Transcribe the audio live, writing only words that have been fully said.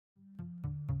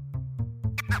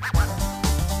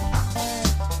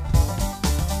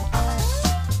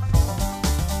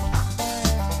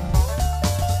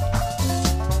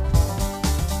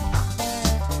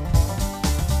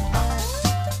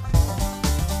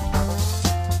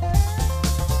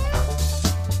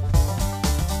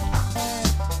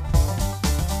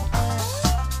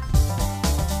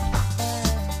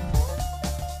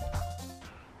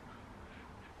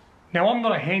Now I'm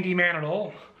not a handyman at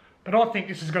all, but I think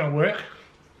this is going to work.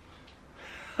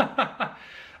 I'm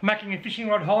making a fishing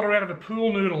rod holder out of a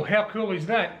pool noodle. How cool is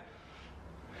that?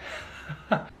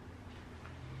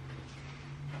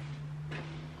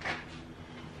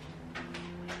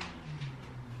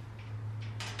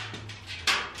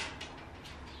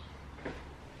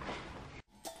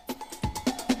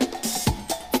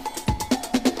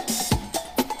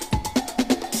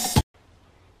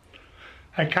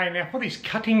 Okay, now for this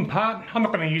cutting part, I'm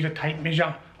not going to use a tape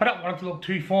measure. I don't want it to look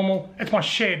too formal. It's my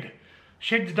shed.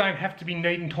 Sheds don't have to be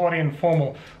neat and tidy and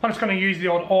formal. I'm just going to use the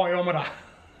old iometer.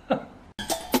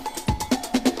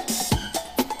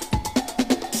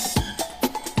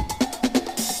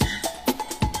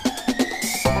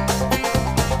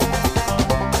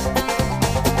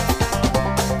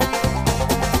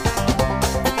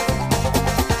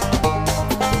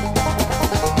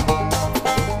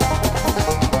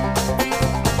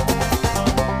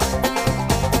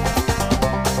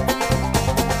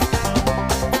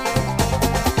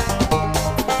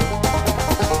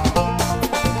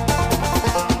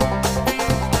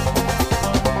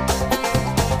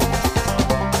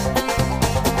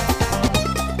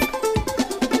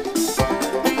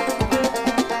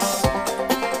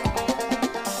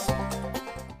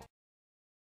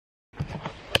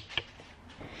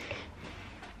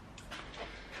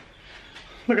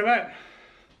 Look at that.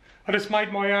 I just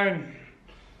made my own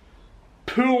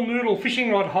pool noodle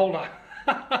fishing rod holder.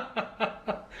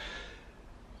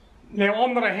 Now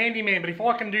I'm not a handyman, but if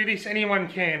I can do this, anyone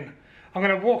can. I'm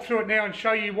going to walk through it now and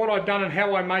show you what I've done and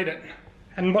how I made it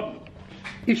and what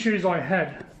issues I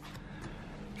had.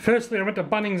 Firstly, I went to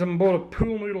Bunnings and bought a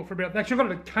pool noodle for about, actually I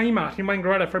got it at Kmart in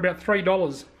Wangaratta for about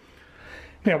 $3.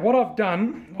 Now what I've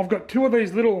done, I've got two of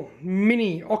these little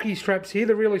mini ocky straps here,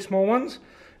 the really small ones,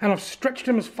 and I've stretched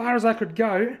them as far as I could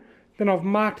go. Then I've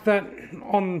marked that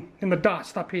on in the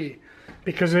dust up here,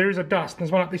 because there is a dust.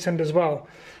 There's one up this end as well.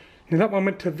 Now that one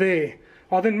went to there.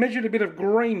 I then measured a bit of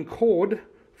green cord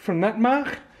from that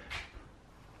mark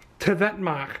to that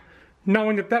mark,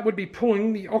 knowing that that would be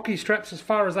pulling the ocky straps as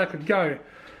far as I could go.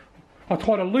 I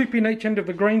tied a loop in each end of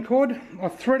the green cord. I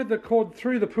threaded the cord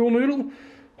through the pool noodle,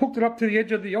 hooked it up to the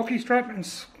edge of the ocky strap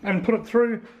and put it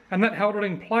through, and that held it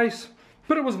in place.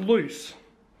 But it was loose.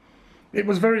 It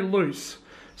was very loose.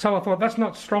 So I thought, that's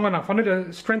not strong enough. I need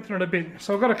to strengthen it a bit.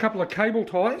 So I've got a couple of cable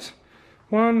ties.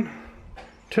 1,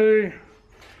 2,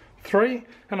 3.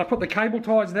 And I put the cable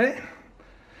ties there.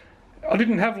 I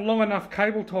didn't have long enough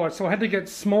cable ties, so I had to get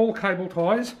small cable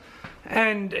ties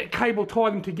and cable tie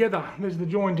them together. There's the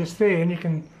joint just there, and you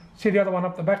can see the other one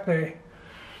up the back there.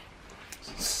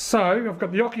 So I've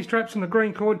got the ocky straps and the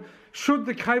green cord. Should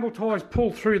the cable ties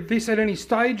pull through this at any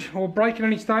stage or break at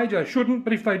any stage, they shouldn't,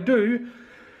 but if they do,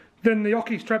 then the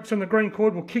ocky straps and the green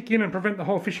cord will kick in and prevent the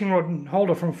whole fishing rod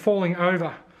holder from falling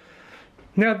over.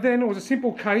 Now then, it was a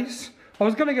simple case. I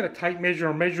was going to get a tape measure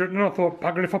and measure it, and I thought,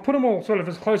 bugger, if I put them all sort of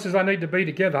as close as they need to be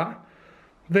together,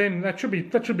 then that should be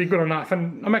good enough,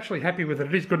 and I'm actually happy with it.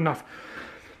 It is good enough.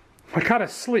 I cut a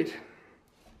slit.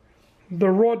 The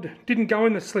rod didn't go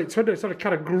in the slit, so I had to sort of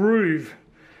cut a groove,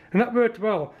 and that worked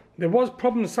well. There was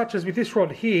problems such as with this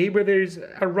rod here, where there's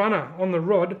a runner on the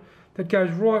rod that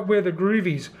goes right where the groove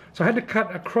is. So I had to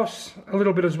cut across a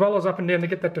little bit as well as up and down to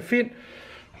get that to fit.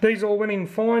 These all went in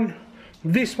fine.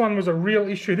 This one was a real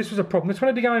issue. This was a problem. This one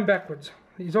had to go in backwards.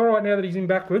 He's all right now that he's in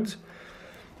backwards,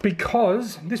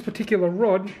 because this particular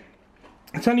rod,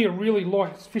 it's only a really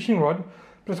light fishing rod,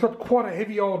 but it's got quite a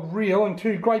heavy old reel and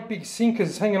two great big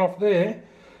sinkers hanging off there,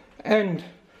 and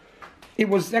it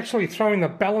was actually throwing the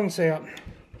balance out,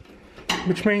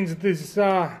 which means there's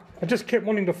I just kept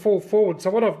wanting to fall forward.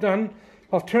 So what I've done,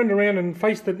 I've turned around and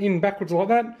faced it in backwards like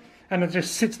that, and it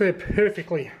just sits there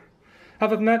perfectly.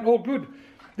 Other than that, all good.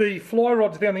 The fly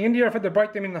rods down the end here, I've had to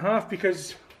break them in half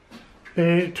because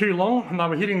they're too long and they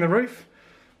were hitting the roof.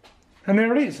 And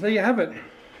there it is, there you have it.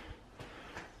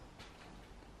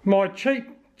 My cheap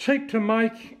to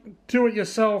make,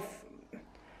 do-it-yourself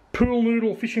pool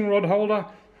noodle fishing rod holder.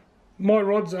 My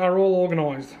rods are all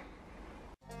organised.